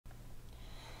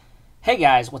Hey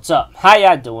guys, what's up? How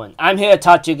y'all doing? I'm here to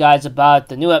talk to you guys about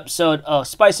the new episode of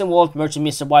Spice and Wolf Merchant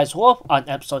Meets the Wise Wolf on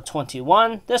episode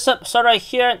 21. This episode right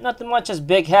here, nothing much has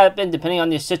big happened depending on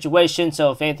the situation,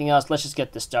 so if anything else, let's just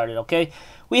get this started, okay?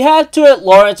 We have to it,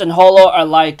 Lawrence and Holo are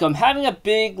having a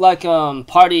big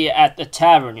party at the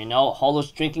tavern, you know?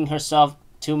 Holo's drinking herself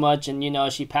too much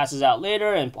and she passes out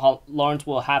later, and Lawrence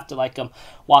will have to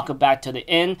walk her back to the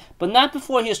inn, but not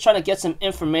before he was trying to get some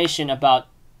information about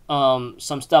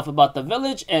some stuff about the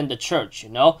village and the church,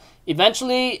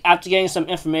 Eventually, after getting some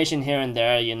information here and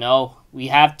there, we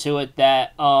have to it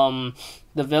that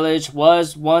the village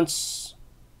was once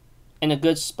in a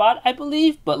good spot, I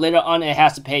believe, but later on it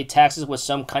has to pay taxes with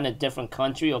some kind of different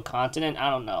country or continent. I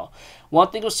don't know. One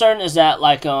thing was certain is that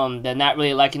they're not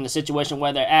really liking the situation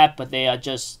where they're at, but they are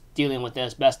just dealing with it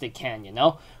as best they can,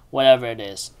 whatever it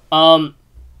is.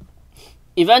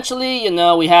 Eventually,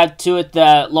 we had to it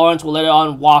that Lawrence will later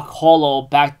on walk Holo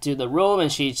back to the room and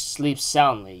she sleeps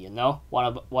soundly,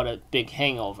 What a big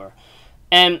hangover.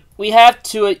 And we have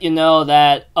to it,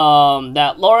 that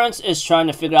that Lawrence is trying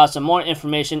to figure out some more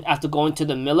information after going to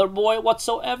the Miller boy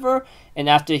whatsoever, and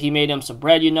after he made him some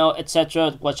bread,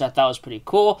 etc., which I thought was pretty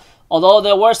cool. Although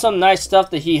there were some nice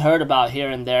stuff that he heard about here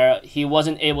and there, he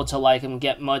wasn't able to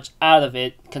get much out of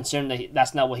it, considering that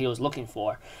that's not what he was looking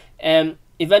for. And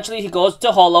eventually, he goes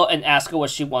to Holo and asks her what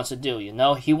she wants to do,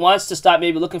 He wants to stop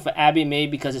maybe looking for Abby May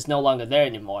because it's no longer there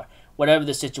anymore. Whatever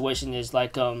the situation is,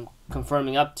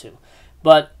 confirming up to.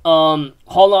 But,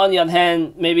 Holo, on the other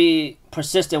hand, maybe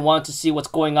persist and want to see what's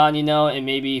going on, and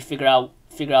maybe figure out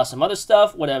some other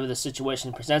stuff, whatever the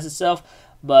situation presents itself.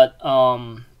 But,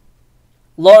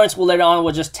 Lawrence will later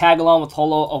on just tag along with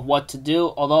Holo of what to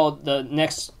do, although the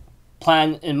next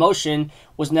plan in motion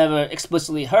was never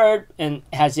explicitly heard and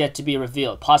has yet to be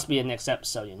revealed, possibly in the next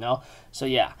episode, So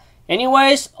yeah.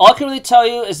 Anyways, all I can really tell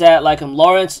you is that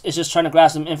Lawrence is just trying to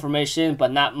grab some information,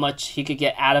 but not much he could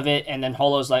get out of it. And then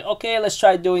Holo's like, okay, let's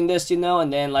try doing this,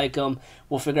 and then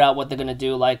we'll figure out what they're gonna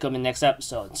do in the next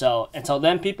episode. So until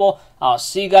then, people, I'll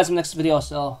see you guys in the next video.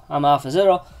 So I'm Alpha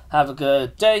Zero. Have a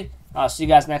good day. I'll see you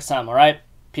guys next time. All right,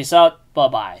 peace out. Bye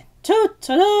bye.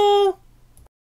 Toot-toot.